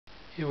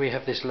Here we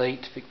have this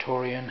late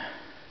Victorian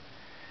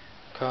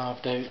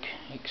carved oak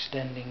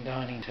extending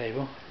dining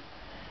table.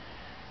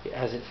 It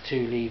has its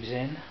two leaves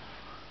in.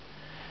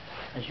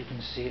 As you can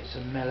see, it's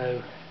a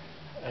mellow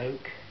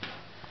oak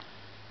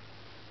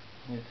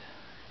with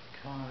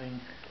carving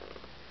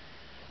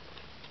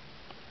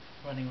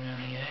running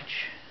around the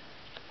edge.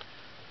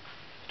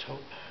 The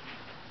top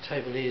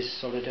table is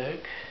solid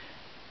oak,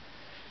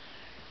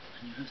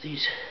 and you have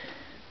these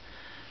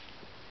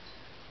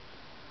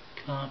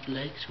carved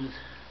legs with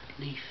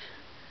leaf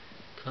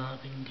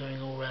carving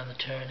going all around the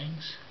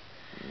turnings,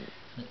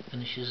 and it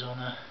finishes on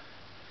a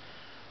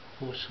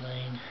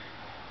porcelain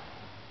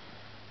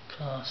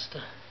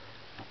caster.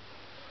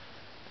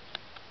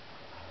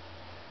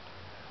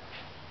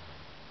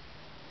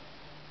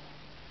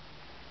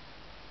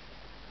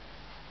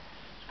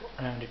 It's got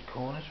rounded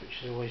corners,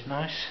 which is always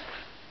nice.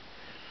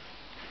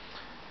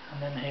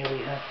 And then here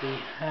we have the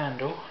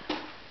handle,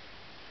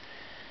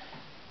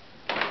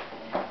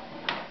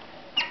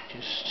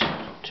 just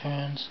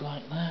turns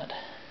like that,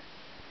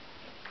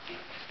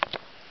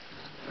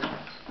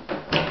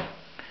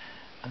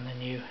 and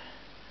then you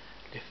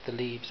lift the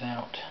leaves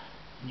out,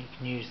 and you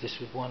can use this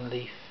with one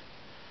leaf,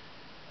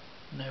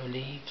 no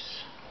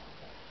leaves,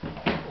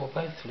 or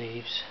both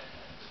leaves.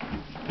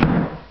 And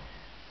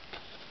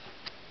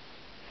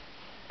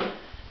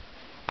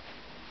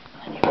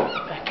then you put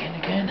it back in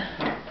again,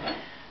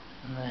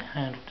 and the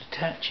handle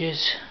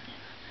detaches,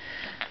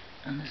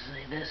 and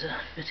there's a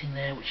fitting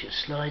there which it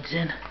slides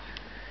in.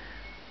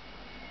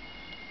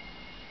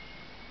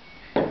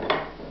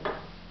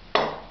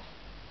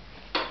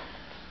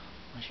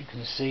 As you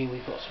can see,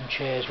 we've got some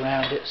chairs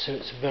round it, so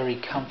it's a very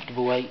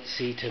comfortable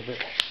 8-seater, but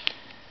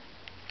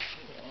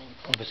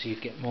obviously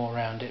you'd get more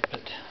around it,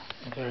 but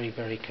a very,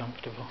 very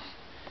comfortable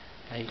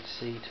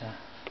 8-seater.